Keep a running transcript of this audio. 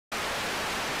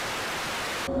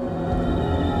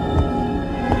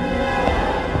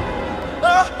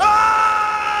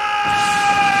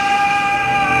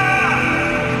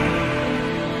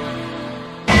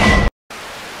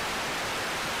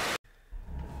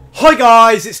Hi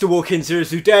guys, it's the Walking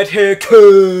Seriously Dead here,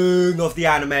 king of the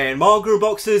anime and manga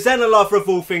boxers and a lover of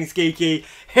all things geeky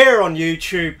here on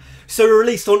YouTube. So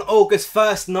released on August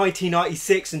 1st,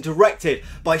 1996 and directed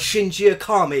by Shinji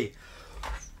Ikami,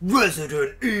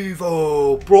 Resident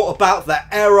Evil brought about the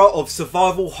era of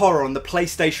survival horror on the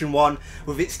PlayStation 1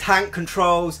 with its tank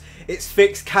controls, its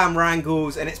fixed camera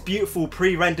angles and its beautiful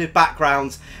pre-rendered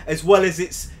backgrounds as well as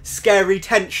its scary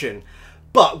tension.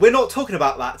 But we're not talking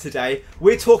about that today.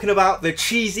 We're talking about the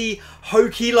cheesy,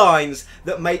 hokey lines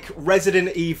that make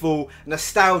Resident Evil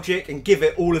nostalgic and give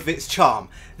it all of its charm.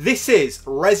 This is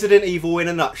Resident Evil in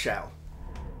a nutshell.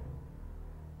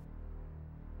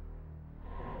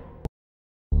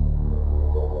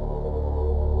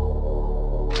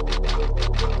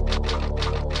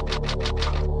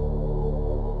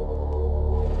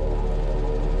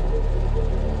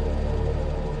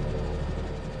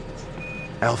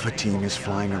 Alpha Team is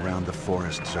flying around the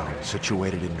forest zone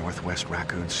situated in northwest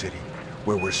Raccoon City,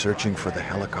 where we're searching for the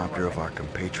helicopter of our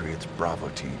compatriots Bravo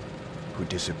Team, who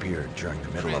disappeared during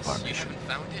the middle of our mission. You haven't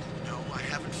found it? No, I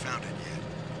haven't found it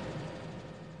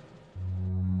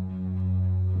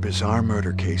yet. Bizarre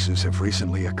murder cases have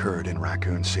recently occurred in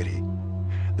Raccoon City.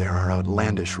 There are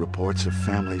outlandish reports of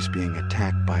families being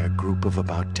attacked by a group of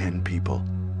about 10 people.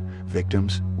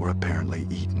 Victims were apparently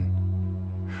eaten.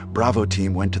 Bravo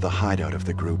Team went to the hideout of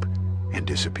the group and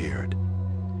disappeared.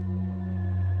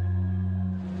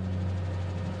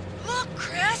 Look,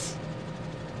 Chris!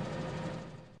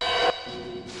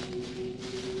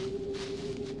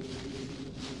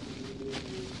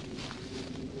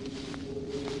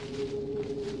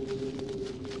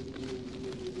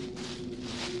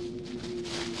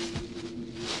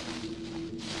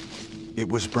 It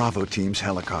was Bravo Team's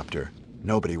helicopter.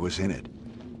 Nobody was in it.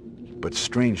 But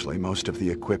strangely, most of the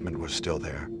equipment was still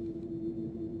there.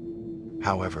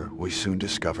 However, we soon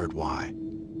discovered why.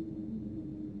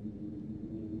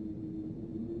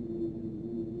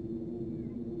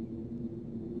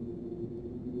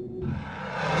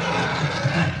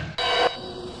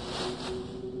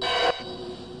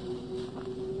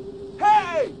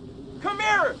 Hey! Come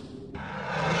here!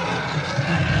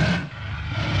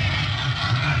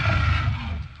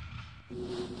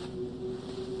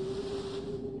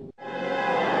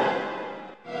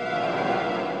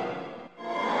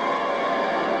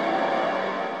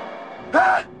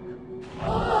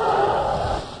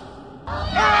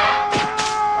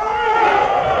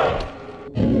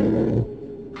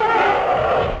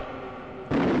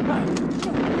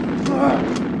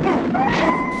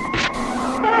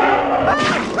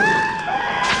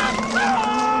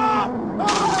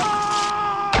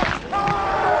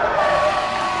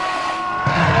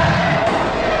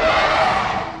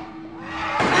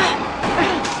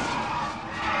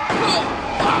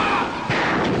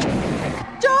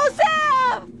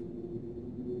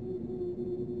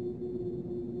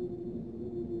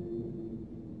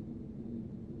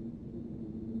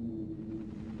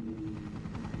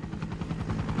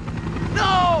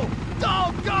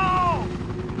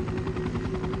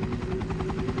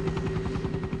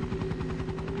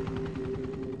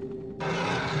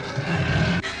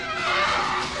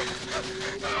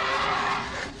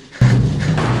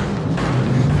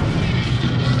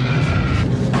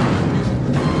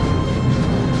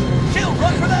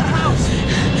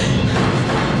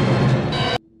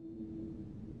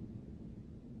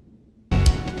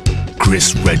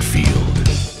 Redfield.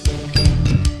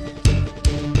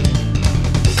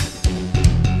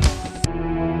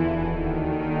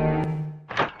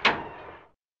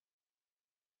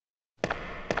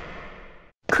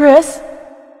 Chris?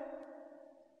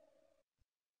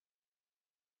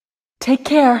 Take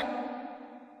care.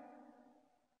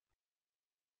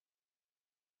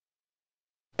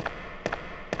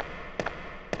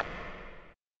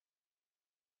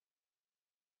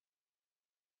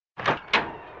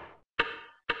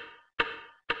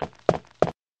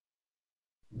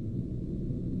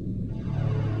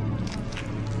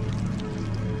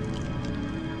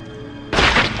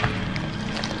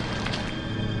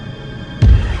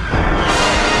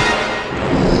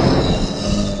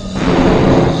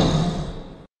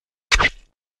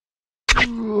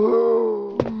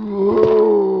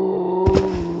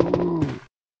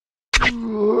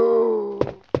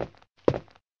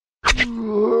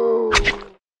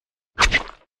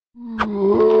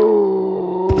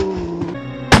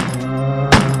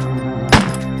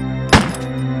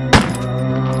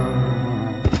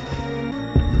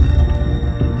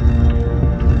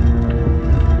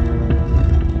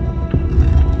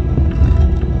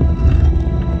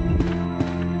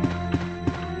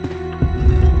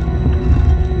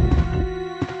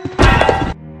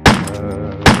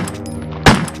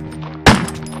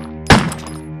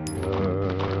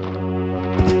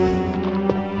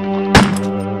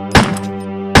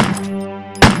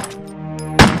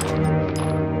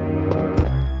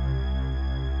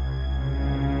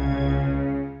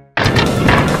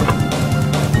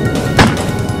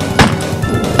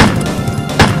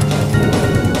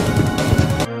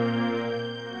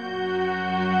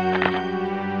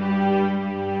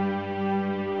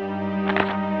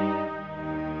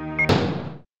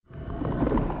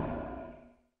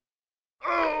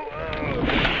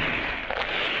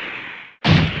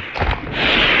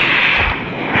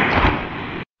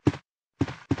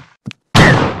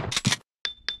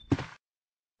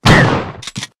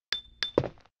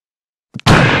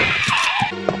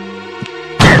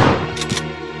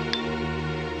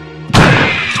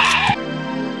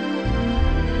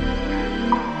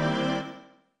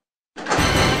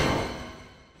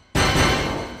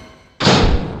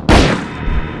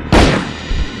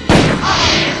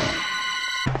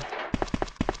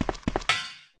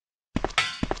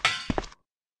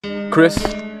 Chris,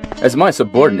 as my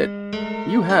subordinate,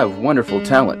 you have wonderful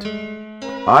talent.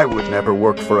 I would never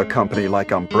work for a company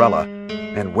like Umbrella.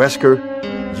 And Wesker,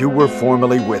 you were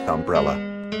formerly with Umbrella.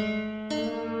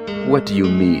 What do you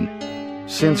mean?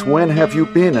 Since when have you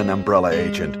been an Umbrella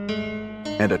agent?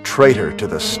 And a traitor to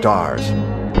the S.T.A.R.S?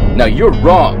 Now you're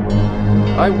wrong!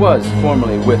 I was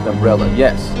formerly with Umbrella,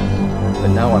 yes.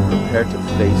 But now I'm prepared to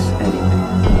face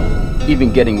anything.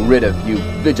 Even getting rid of you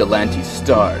vigilante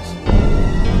S.T.A.R.S.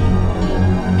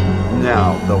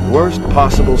 Now, the worst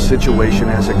possible situation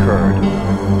has occurred.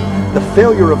 The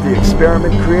failure of the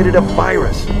experiment created a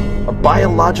virus, a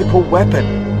biological weapon,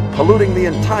 polluting the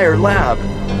entire lab.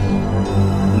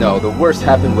 No, the worst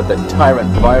happened with the tyrant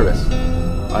virus.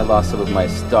 I lost some of my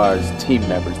S.T.A.R.S team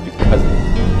members because of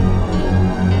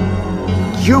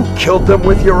it. You killed them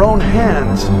with your own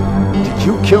hands. Did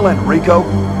you kill Enrico?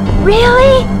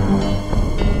 Really?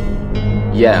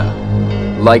 Yeah,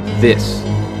 like this.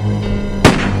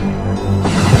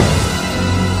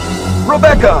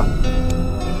 Rebecca!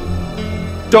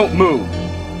 Don't move!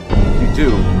 If you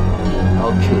do,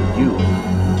 I'll kill you.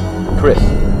 Chris,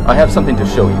 I have something to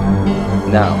show you.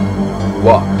 Now,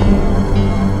 walk.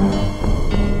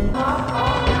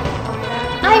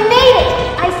 I made it!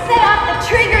 I set off the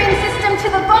triggering system to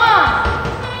the bomb!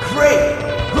 Great!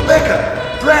 Rebecca!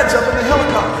 Brad's up in the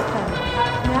helicopter!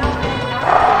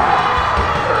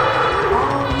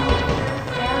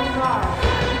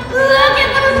 Look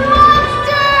at those monsters!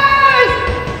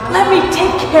 Let me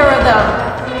take care of them.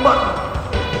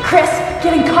 Chris,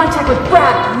 get in contact with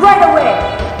Brad right away.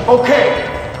 Okay!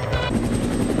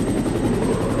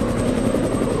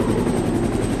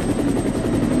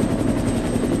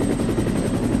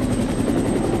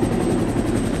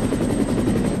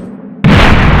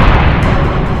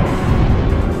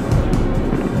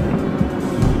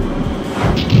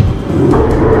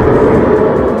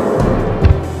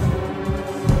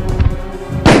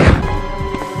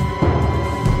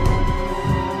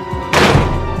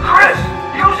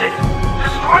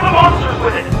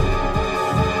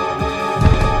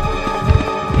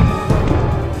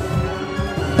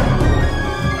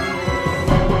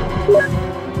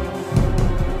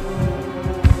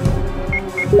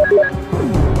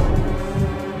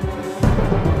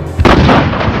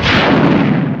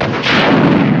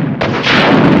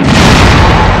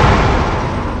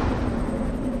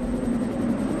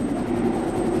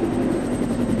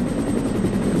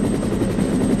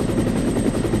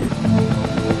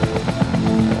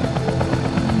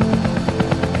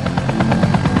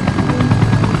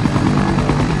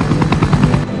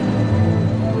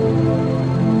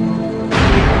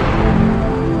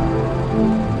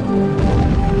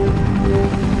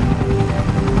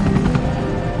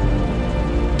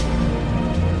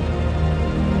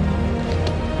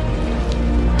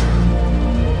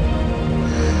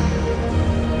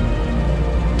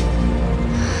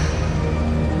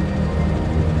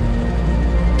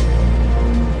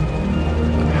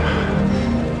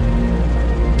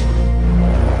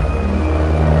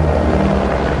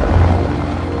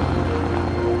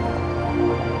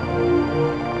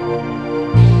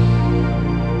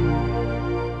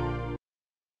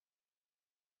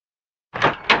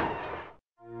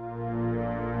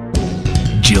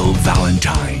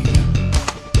 Valentine.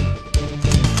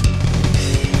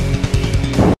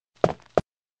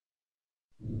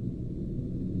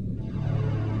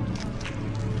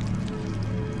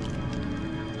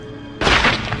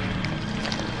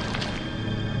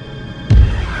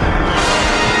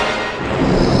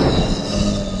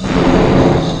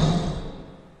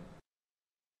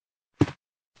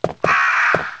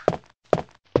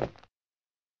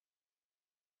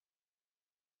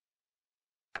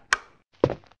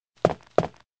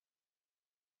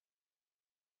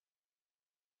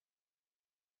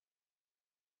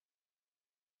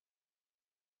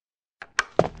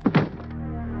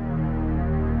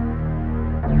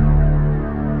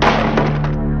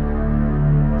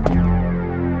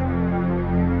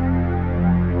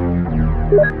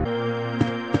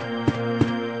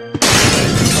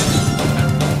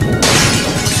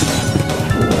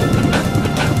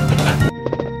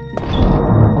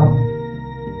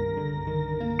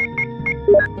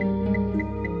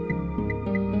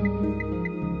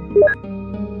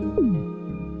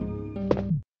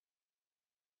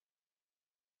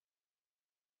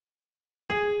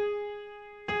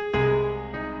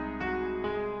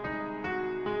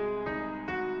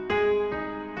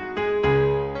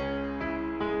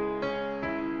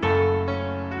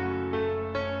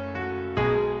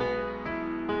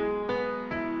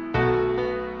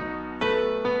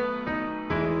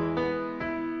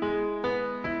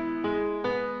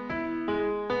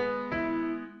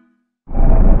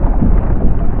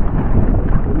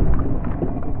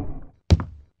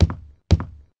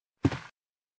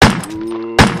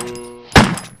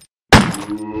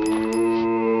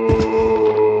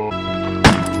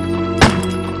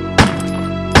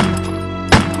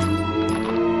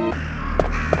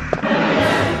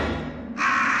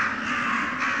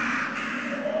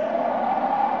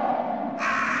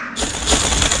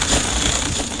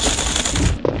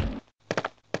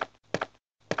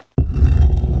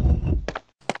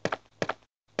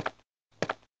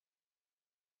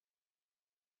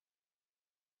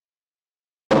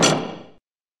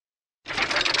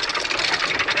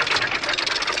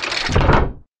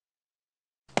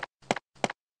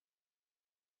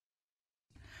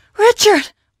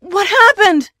 Richard! What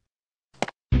happened?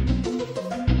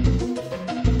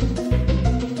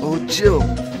 Oh, Jill,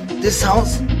 this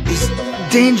house is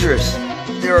dangerous.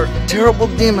 There are terrible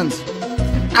demons.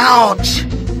 Ouch!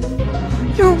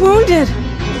 You're wounded.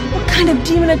 What kind of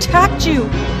demon attacked you?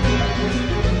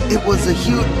 It was a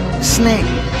huge snake,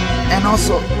 and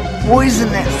also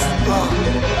poisonous. Ugh.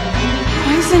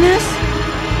 Poisonous?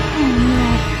 Oh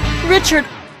no. Richard,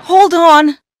 hold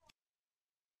on.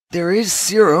 There is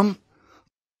serum.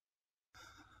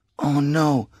 Oh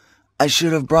no, I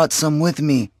should have brought some with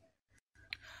me.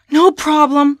 No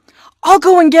problem. I'll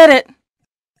go and get it.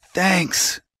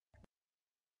 Thanks.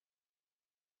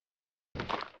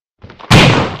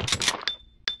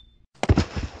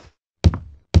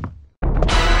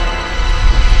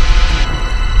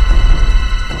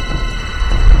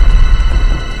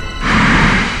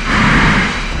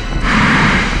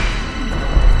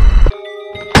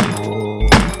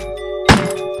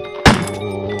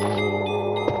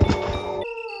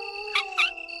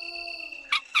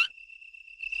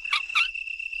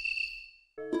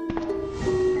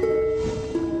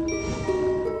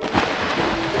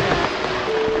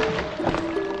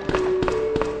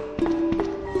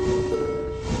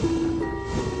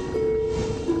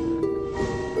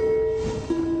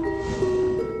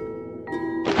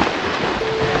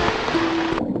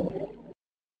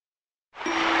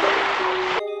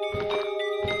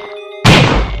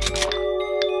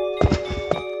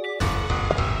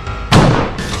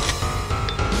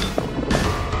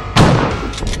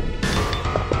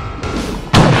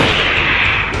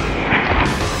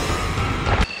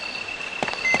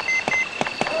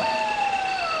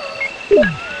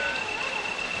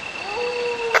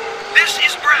 This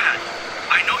is Brad.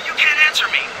 I know you can't answer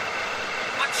me,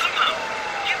 but somehow,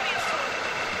 give me a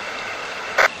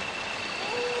sign.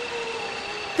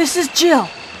 This is Jill.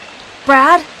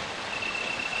 Brad?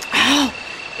 Oh,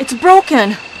 it's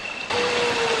broken.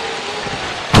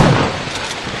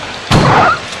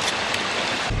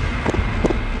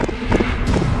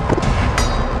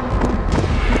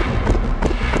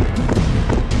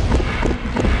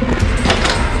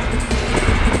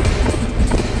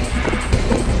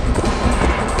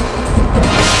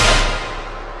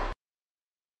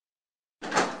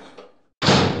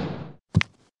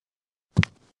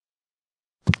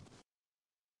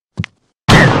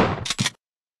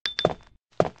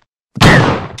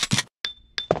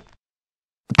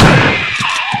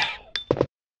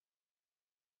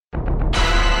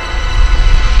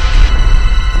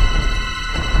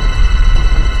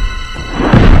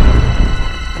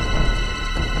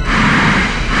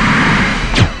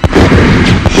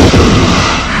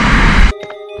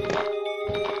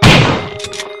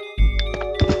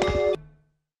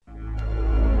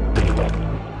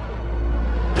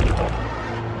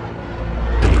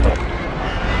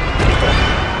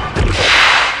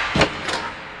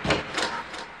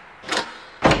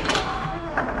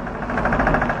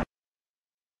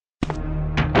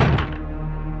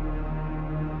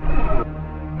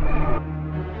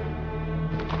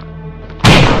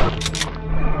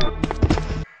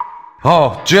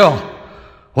 Oh, Jill,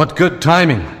 what good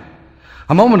timing.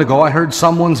 A moment ago I heard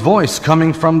someone's voice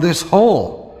coming from this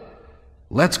hole.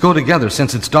 Let's go together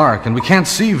since it's dark and we can't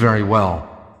see very well.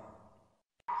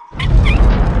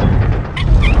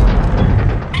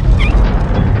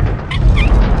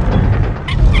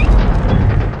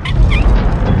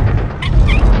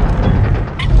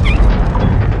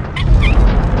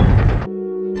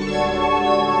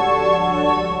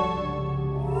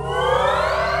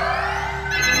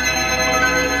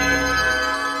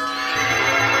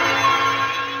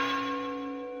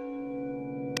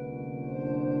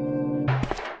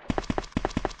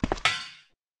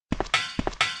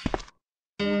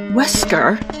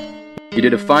 Wesker? You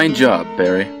did a fine job,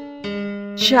 Barry.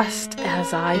 Just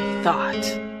as I thought.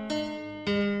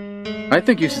 I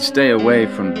think you should stay away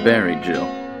from Barry, Jill.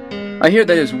 I hear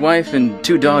that his wife and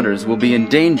 2 daughters will be in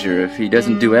danger if he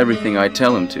doesn't do everything I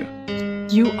tell him to.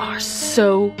 You are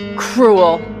so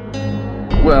cruel.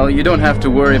 Well, you don't have to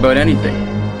worry about anything,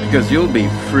 Because you'll be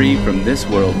free from this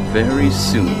world very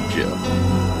soon, Jill.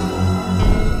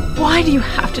 Why do you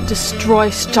have to destroy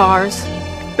S.T.A.R.S?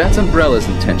 That's Umbrella's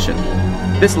intention.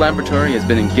 This laboratory has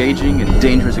been engaging in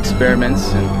dangerous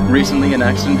experiments, and recently an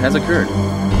accident has occurred.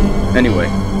 Anyway,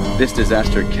 this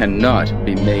disaster cannot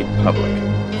be made public.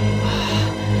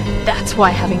 That's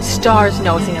why having S.T.A.R.S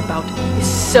nosing about is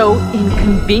so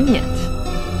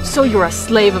inconvenient. So you're a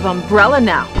slave of Umbrella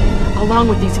now, along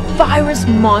with these virus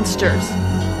monsters.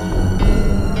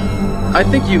 I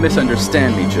think you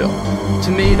misunderstand me, Jill.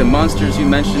 To me, the monsters you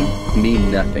mention mean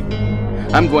nothing.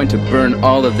 I'm going to burn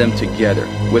all of them together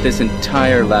with this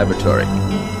entire laboratory.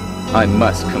 I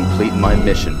must complete my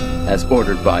mission as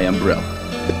ordered by Umbrella.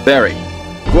 Barry,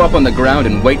 go up on the ground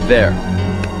and wait there.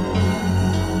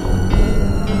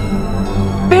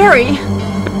 Barry!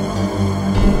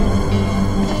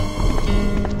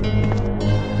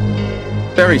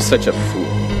 Barry's such a fool.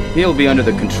 He'll be under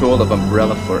the control of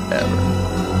Umbrella forever.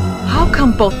 How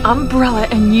come both Umbrella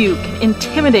and you can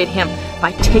intimidate him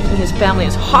by taking his family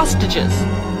as hostages?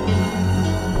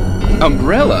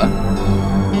 Umbrella?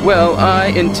 Well, I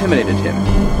intimidated him,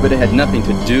 but it had nothing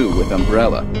to do with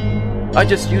Umbrella. I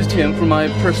just used him for my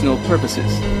personal purposes,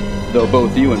 though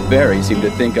both you and Barry seem to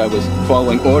think I was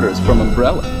following orders from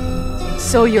Umbrella.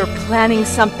 So you're planning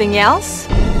something else?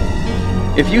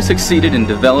 If you succeeded in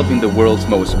developing the world's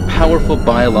most powerful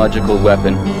biological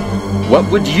weapon,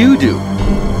 what would you do?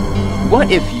 What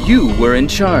if you were in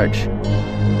charge?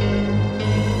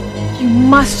 You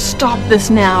must stop this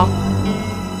now.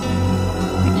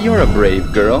 You're a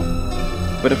brave girl.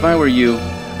 But if I were you,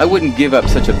 I wouldn't give up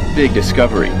such a big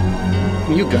discovery.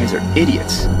 You guys are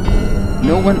idiots.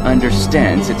 No one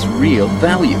understands its real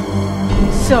value.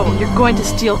 So you're going to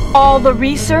steal all the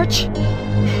research?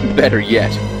 Better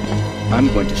yet, I'm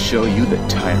going to show you the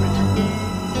tyrant.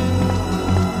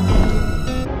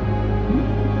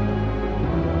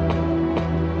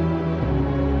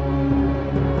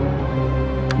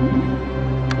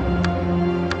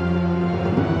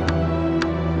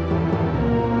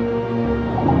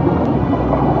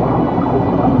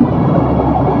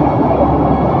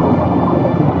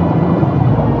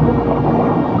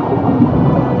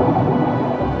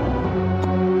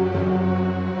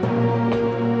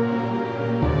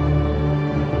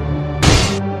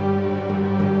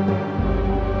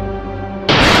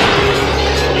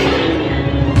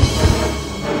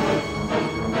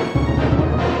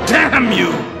 Damn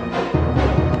you!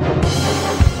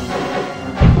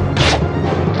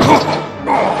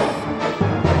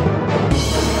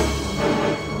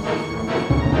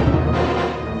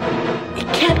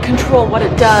 It can't control what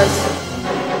it does.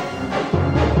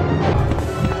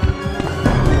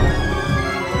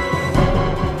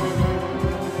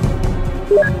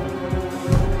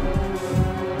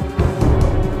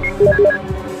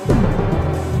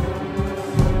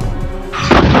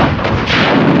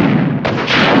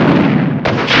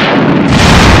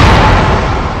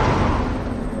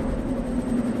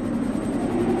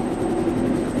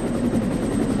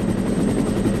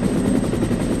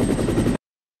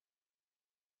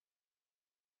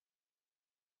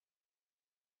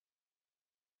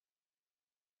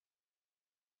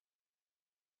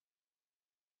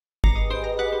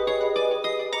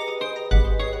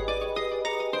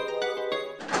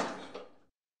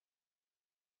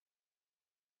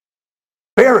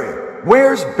 Barry!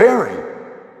 Where's Barry?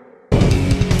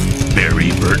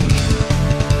 Barry Burton.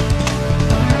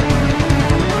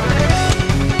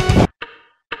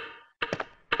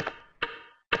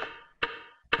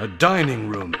 A dining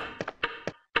room.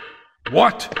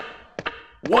 What?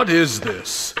 What is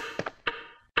this?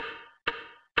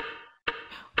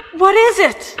 What is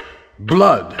it?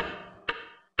 Blood.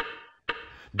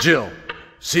 Jill,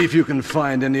 see if you can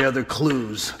find any other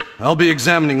clues. I'll be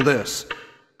examining this.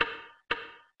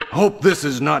 Hope this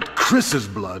is not Chris's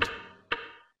blood.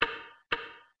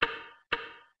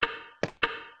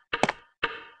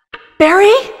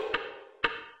 Barry?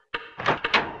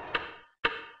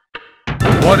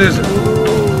 What is it?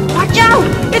 Watch out!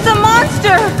 It's a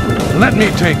monster! Let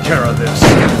me take care of this.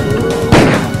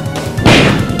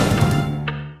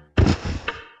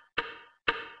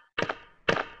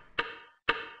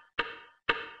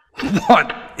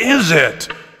 What is it?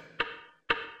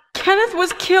 Kenneth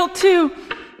was killed too.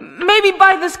 Maybe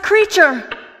by this creature.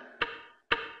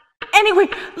 Anyway,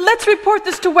 let's report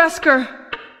this to Wesker.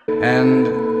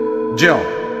 And, Jill,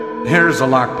 here's a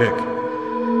lockpick.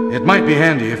 It might be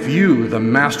handy if you, the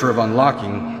master of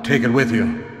unlocking, take it with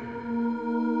you.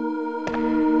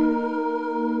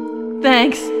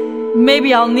 Thanks.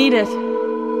 Maybe I'll need it.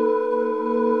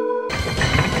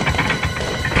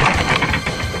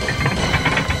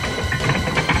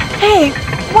 Hey,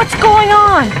 what's going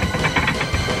on?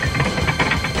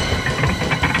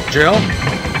 Jill?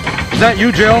 Is that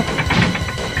you, Jill?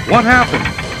 What happened?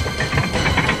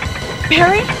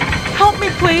 Barry, help me,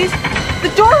 please.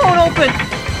 The door won't open.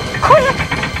 Quick!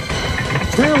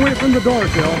 Stay away from the door,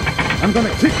 Jill. I'm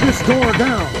gonna kick this door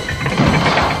down.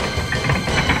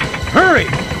 Hurry!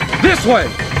 This way!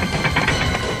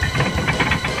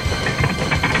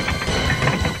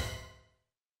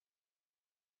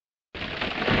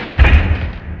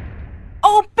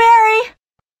 Oh, Barry!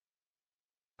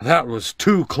 That was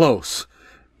too close.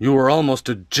 You were almost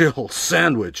a Jill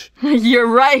sandwich. You're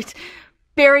right.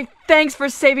 Barry, thanks for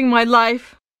saving my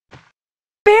life.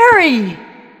 Barry!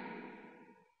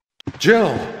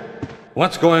 Jill,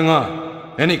 what's going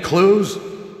on? Any clues?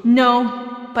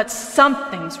 No, but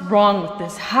something's wrong with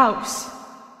this house.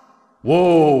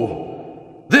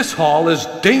 Whoa! This hall is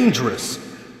dangerous.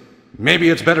 Maybe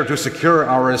it's better to secure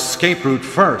our escape route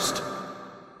first.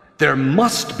 There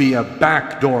must be a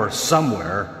back door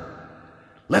somewhere.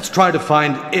 Let's try to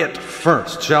find it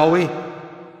first, shall we?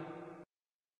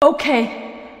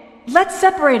 Okay, let's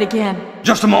separate again.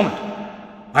 Just a moment.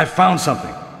 I found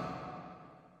something.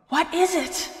 What is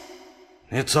it?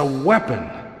 It's a weapon.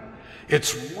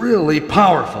 It's really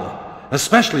powerful,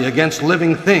 especially against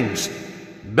living things.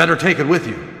 Better take it with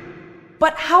you.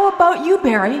 But how about you,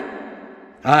 Barry?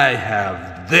 I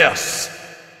have this.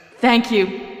 Thank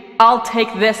you. I'll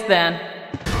take this then.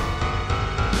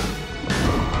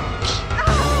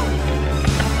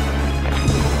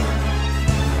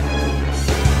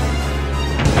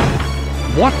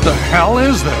 What the hell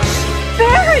is this?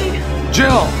 Barry!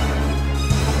 Jill!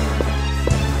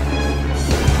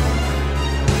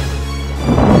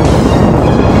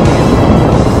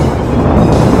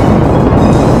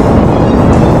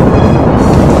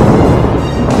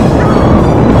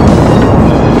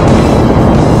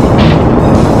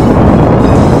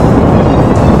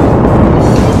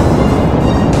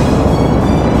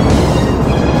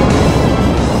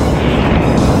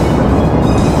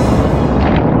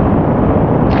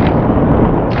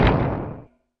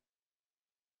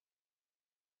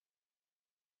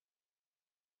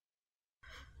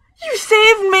 You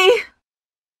saved me!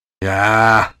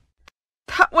 Yeah.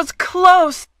 That was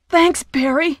close. Thanks,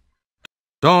 Barry.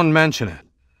 Don't mention it.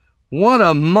 What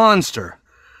a monster.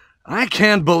 I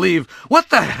can't believe...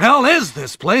 What the hell is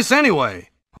this place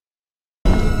anyway?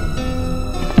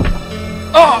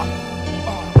 Oh!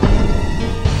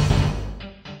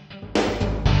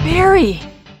 Barry!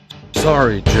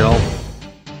 Sorry, Jill.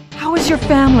 How is your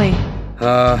family?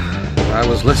 I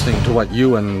was listening to what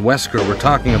you and Wesker were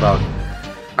talking about.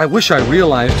 I wish I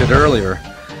realized it earlier.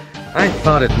 I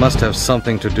thought it must have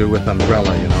something to do with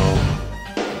Umbrella, you know.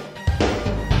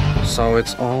 So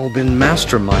it's all been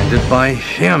masterminded by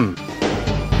him.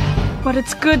 But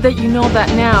it's good that you know that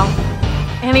now.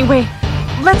 Anyway,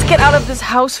 let's get out of this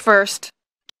house first.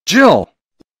 Jill!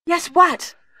 Yes,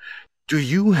 what? Do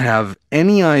you have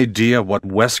any idea what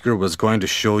Wesker was going to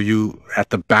show you at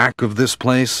the back of this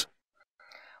place?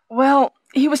 Well,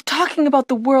 he was talking about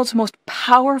the world's most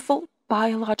powerful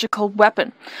biological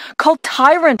weapon, called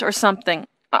Tyrant or something,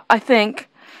 I think.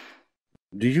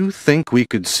 Do you think we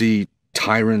could see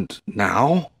Tyrant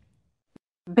now?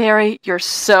 Barry, you're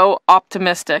so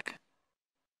optimistic.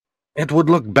 It would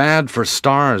look bad for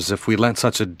S.T.A.R.S if we let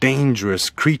such a dangerous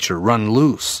creature run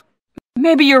loose.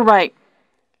 Maybe you're right.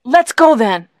 Let's go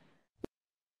then.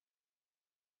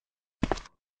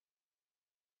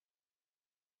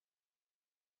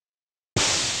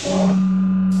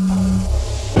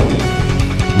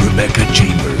 Rebecca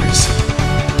Chambers.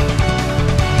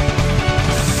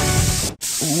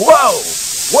 Whoa!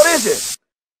 What is it?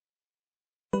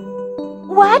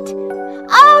 What?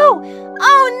 Oh!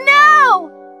 Oh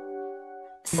no!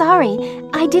 Sorry,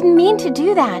 I didn't mean to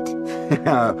do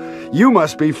that. You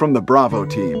must be from the Bravo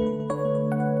team.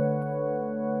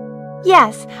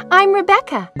 Yes, I'm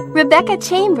Rebecca. Rebecca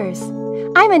Chambers.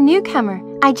 I'm a newcomer.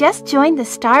 I just joined the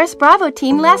S.T.A.R.S Bravo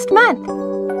team last month.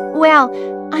 Well,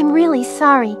 I'm really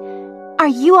sorry. Are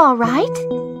you all right?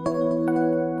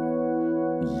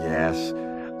 Yes.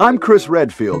 I'm Chris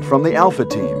Redfield from the Alpha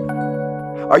team.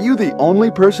 Are you the only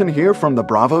person here from the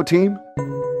Bravo team?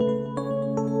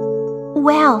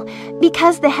 Well,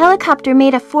 because the helicopter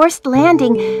made a forced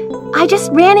landing, I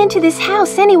just ran into this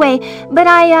house anyway, but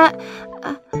I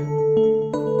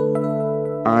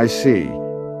see.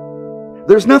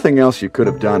 There's nothing else you could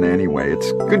have done anyway.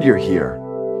 It's good you're here.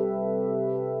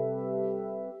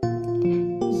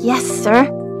 Yes, sir.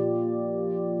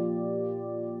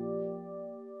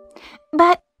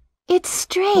 But it's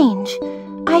strange.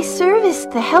 I serviced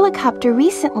the helicopter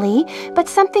recently, but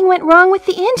something went wrong with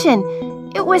the engine.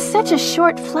 It was such a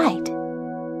short flight.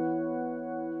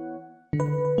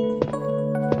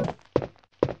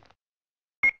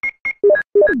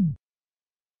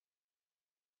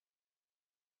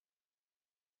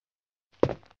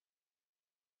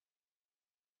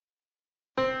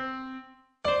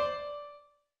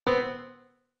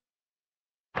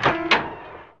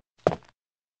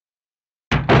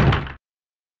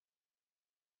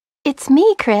 It's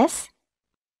me, Chris.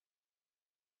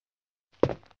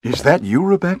 Is that you,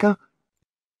 Rebecca?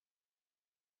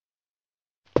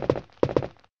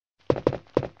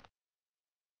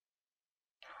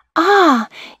 Ah,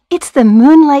 it's the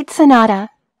Moonlight Sonata.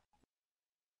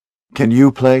 Can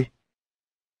you play?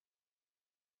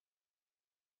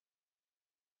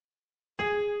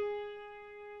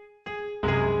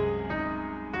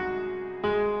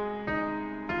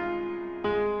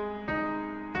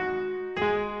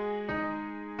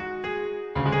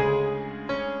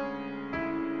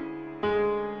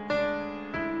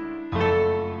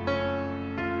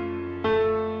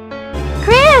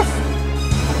 Chris!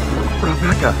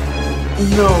 Rebecca,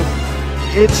 no,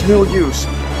 it's no use.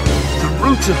 The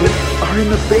roots of it are in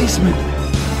the basement.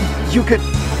 You could...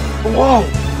 Whoa!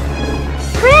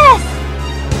 Chris!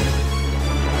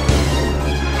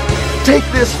 Take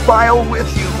this file with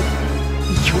you.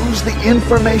 Use the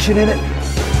information in it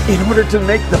in order to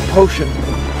make the potion.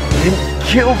 Then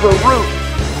kill the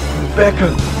root.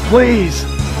 Rebecca, please.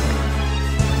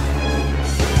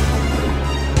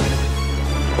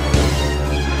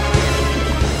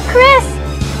 Chris!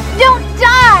 Don't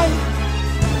die!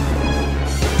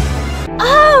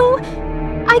 Oh!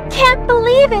 I can't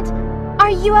believe it!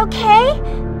 Are you okay?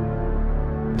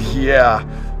 Yeah,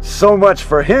 so much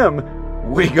for him.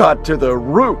 We got to the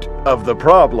root of the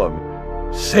problem.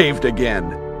 Saved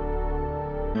again.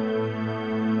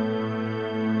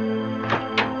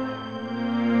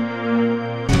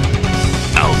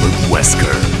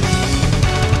 Wesker.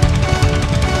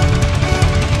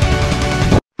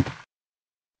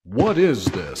 What is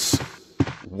this?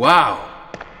 Wow!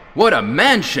 What a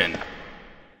mansion!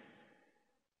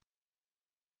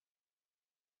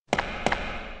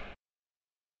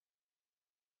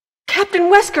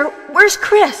 Captain Wesker, where's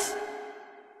Chris?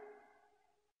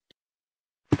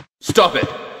 Stop it!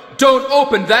 Don't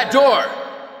open that door!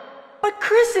 But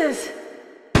Chris is...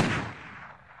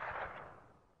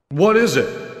 What is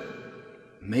it?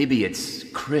 Maybe it's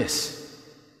Chris.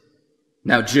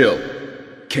 Now, Jill,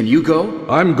 can you go?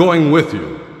 I'm going with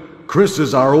you. Chris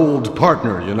is our old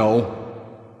partner, you know.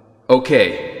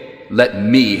 Okay, let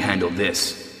me handle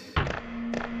this.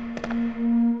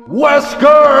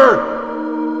 Wesker!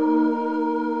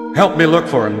 Help me look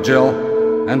for him,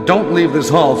 Jill. And don't leave this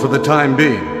hall for the time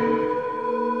being.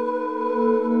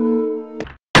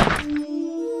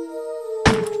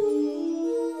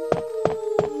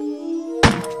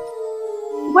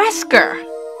 Wesker!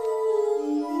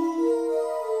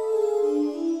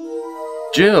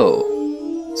 Jill,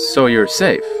 so you're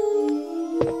safe.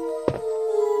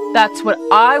 That's what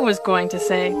I was going to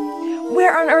say.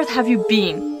 Where on earth have you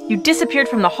been? You disappeared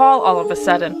from the hall all of a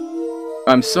sudden.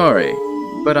 I'm sorry,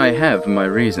 but I have my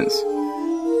reasons.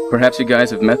 Perhaps you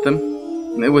guys have met them?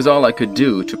 It was all I could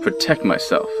do to protect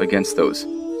myself against those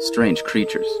strange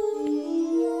creatures.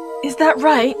 Is that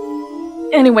right?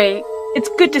 Anyway, it's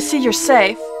good to see you're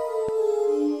safe.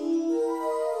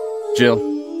 Jill,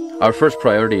 our first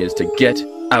priority is to get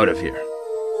out of here.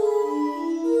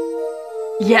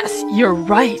 Yes, you're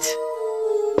right.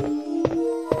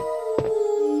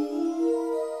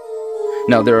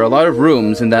 Now, there are a lot of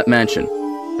rooms in that mansion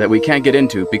that we can't get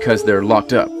into because they're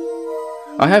locked up.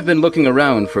 I have been looking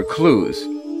around for clues.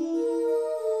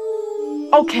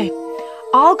 Okay,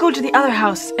 I'll go to the other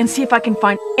house and see if I can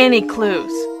find any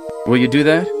clues. Will you do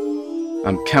that?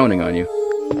 I'm counting on you.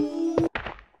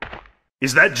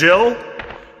 Is that Jill?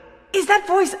 Is that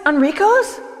voice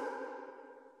Enrico's?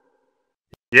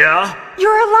 Yeah?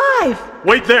 You're alive!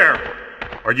 Wait there!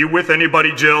 Are you with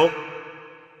anybody, Jill?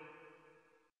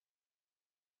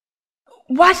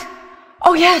 What?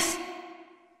 Oh, yes!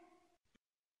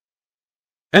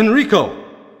 Enrico!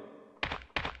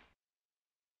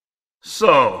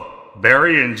 So,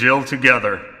 Barry and Jill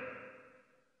together.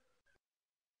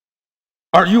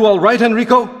 Are you all right,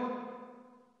 Enrico?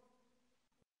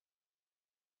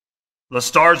 The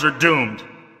S.T.A.R.S are doomed.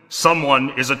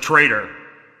 Someone is a traitor.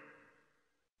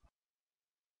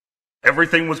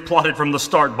 Everything was plotted from the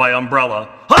start by Umbrella.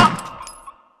 Ha!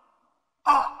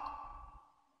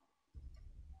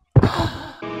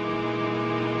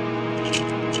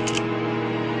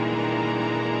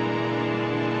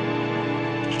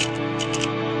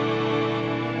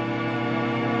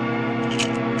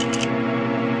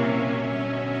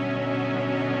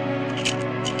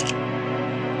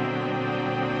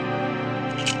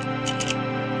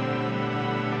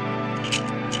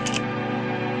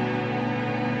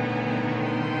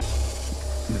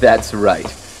 That's right.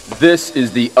 This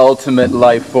is the ultimate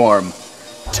life form.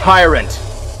 Tyrant!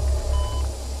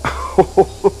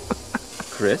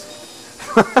 Chris?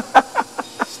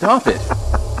 Stop it.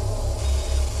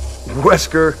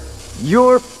 Wesker,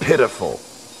 you're pitiful.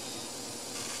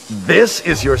 This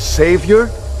is your savior?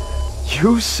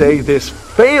 You say this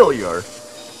failure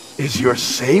is your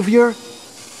savior?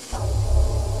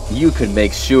 You can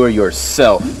make sure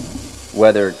yourself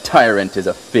whether Tyrant is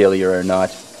a failure or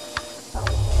not.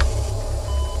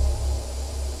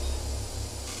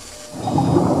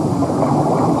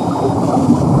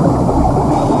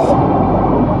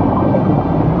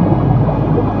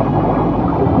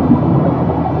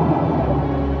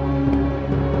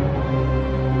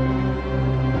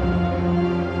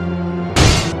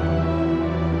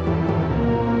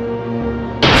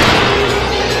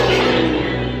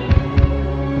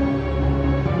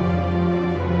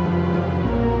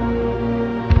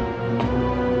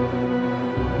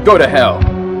 Go to hell.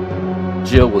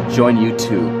 Jill will join you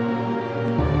too.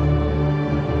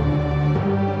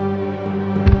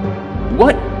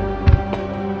 What?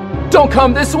 Don't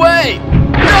come this way!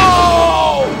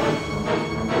 No!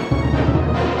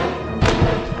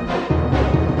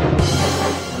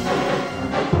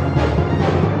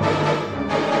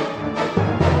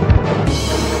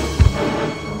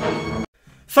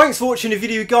 Thanks for watching the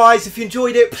video, guys. If you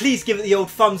enjoyed it, please give it the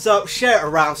old thumbs up, share it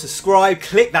around, subscribe,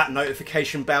 click that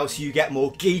notification bell so you get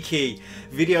more geeky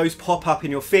videos pop up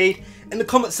in your feed. In the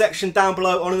comment section down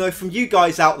below, I want to know from you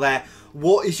guys out there,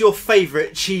 what is your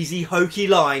favourite cheesy hokey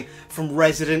line from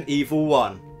Resident Evil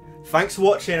 1? Thanks for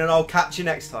watching, and I'll catch you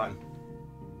next time.